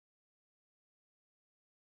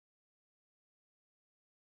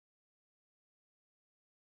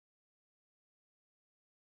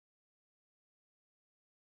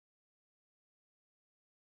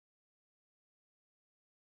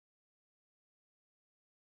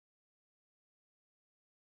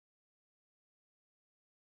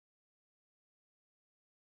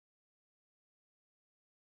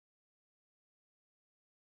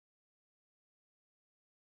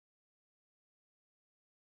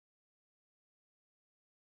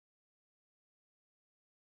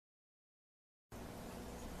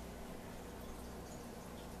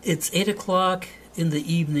It's 8 o'clock in the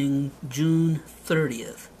evening, June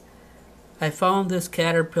 30th. I found this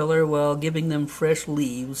caterpillar while giving them fresh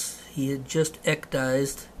leaves. He had just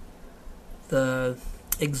ecdized. The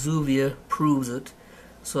Exuvia proves it.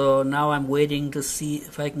 So now I'm waiting to see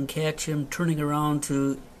if I can catch him turning around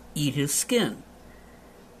to eat his skin.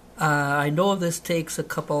 I know this takes a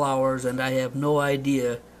couple hours, and I have no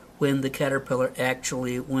idea when the caterpillar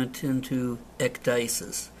actually went into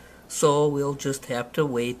ecdysis. So we'll just have to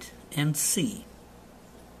wait and see.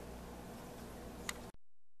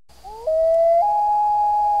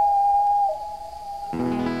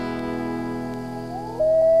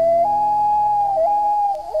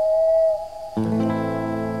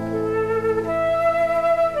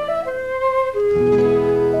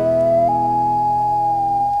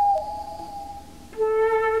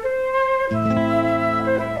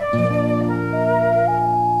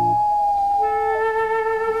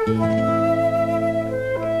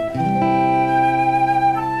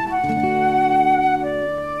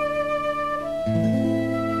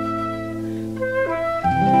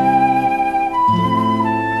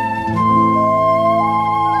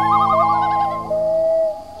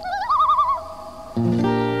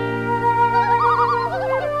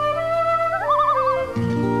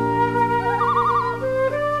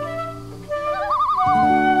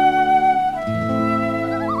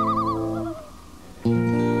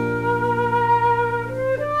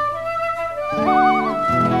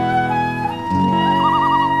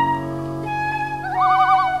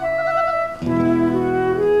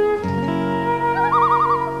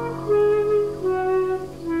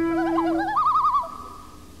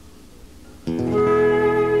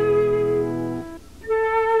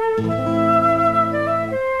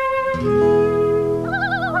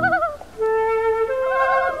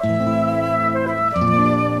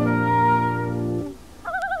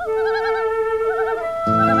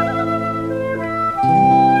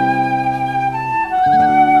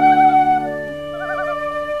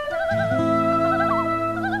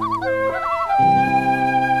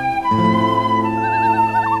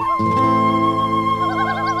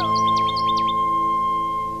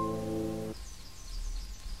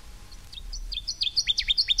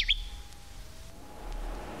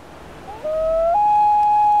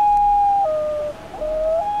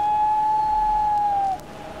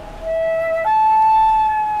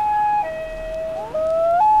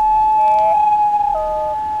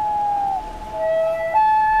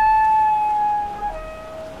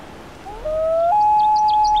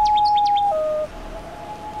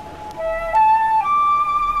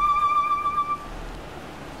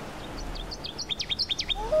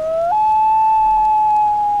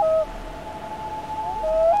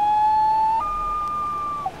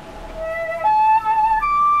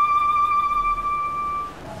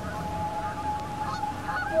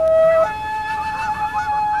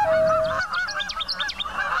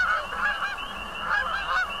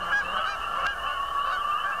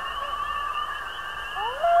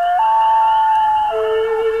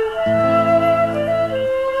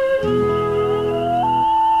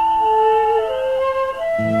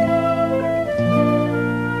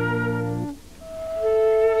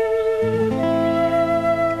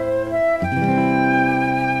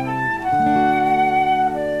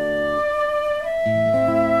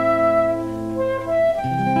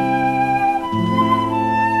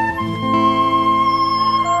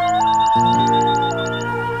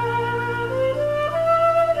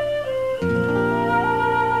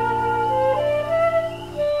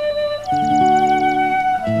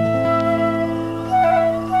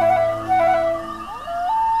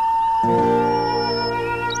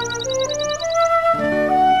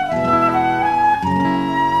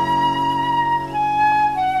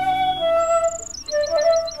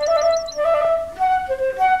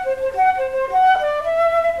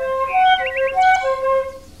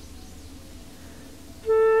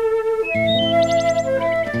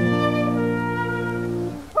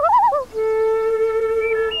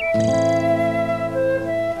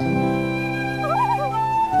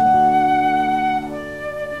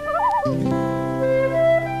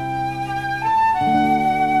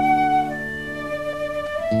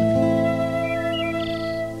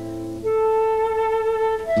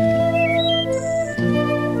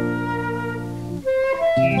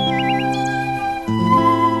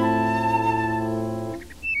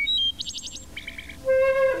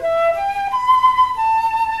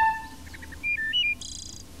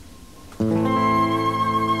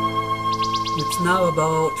 It's now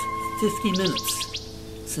about 50 minutes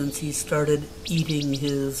since he started eating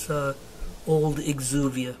his old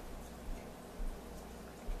Exuvia.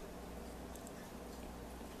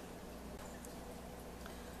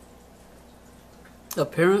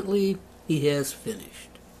 Apparently, he has finished.